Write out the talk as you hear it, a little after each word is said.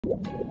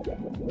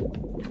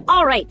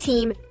All right,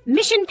 team.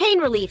 Mission pain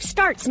relief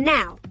starts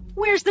now.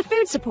 Where's the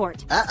food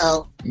support?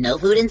 Uh-oh. No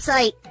food in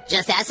sight.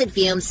 Just acid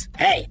fumes.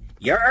 Hey,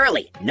 you're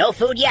early. No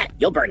food yet.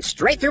 You'll burn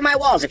straight through my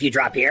walls if you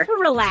drop here.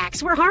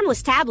 Relax. We're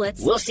harmless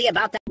tablets. We'll see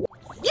about that.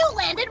 You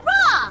landed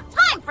raw!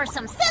 Time for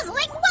some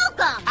sizzling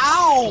welcome!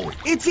 Ow!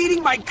 It's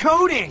eating my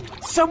coating!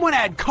 Someone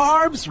add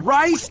carbs,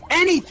 rice,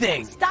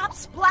 anything! Stop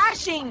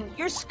splashing!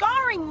 You're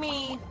scarring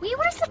me! We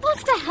were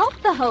supposed to help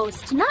the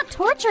host, not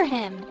torture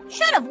him.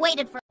 Should have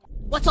waited for...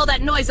 What's all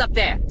that noise up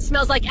there?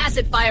 Smells like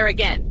acid fire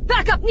again.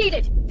 Backup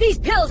needed! These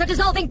pills are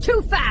dissolving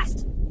too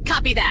fast!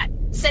 Copy that.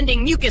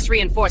 Sending mucus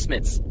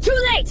reinforcements.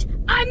 Too late!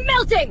 I'm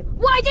melting!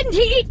 Why didn't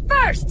he eat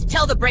first?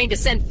 Tell the brain to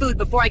send food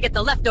before I get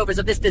the leftovers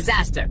of this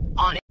disaster.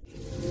 On it.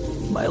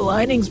 My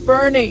lining's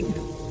burning.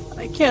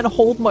 I can't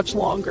hold much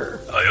longer.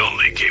 I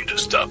only came to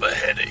stop a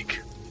headache.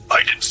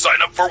 I didn't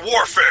sign up for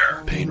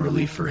warfare. Pain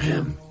relief for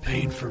him,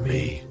 pain for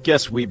me.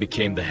 Guess we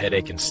became the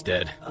headache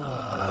instead.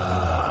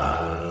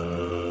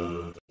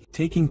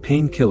 Taking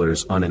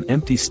painkillers on an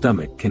empty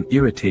stomach can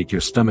irritate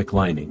your stomach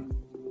lining.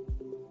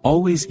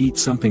 Always eat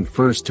something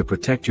first to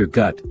protect your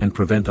gut and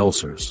prevent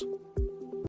ulcers.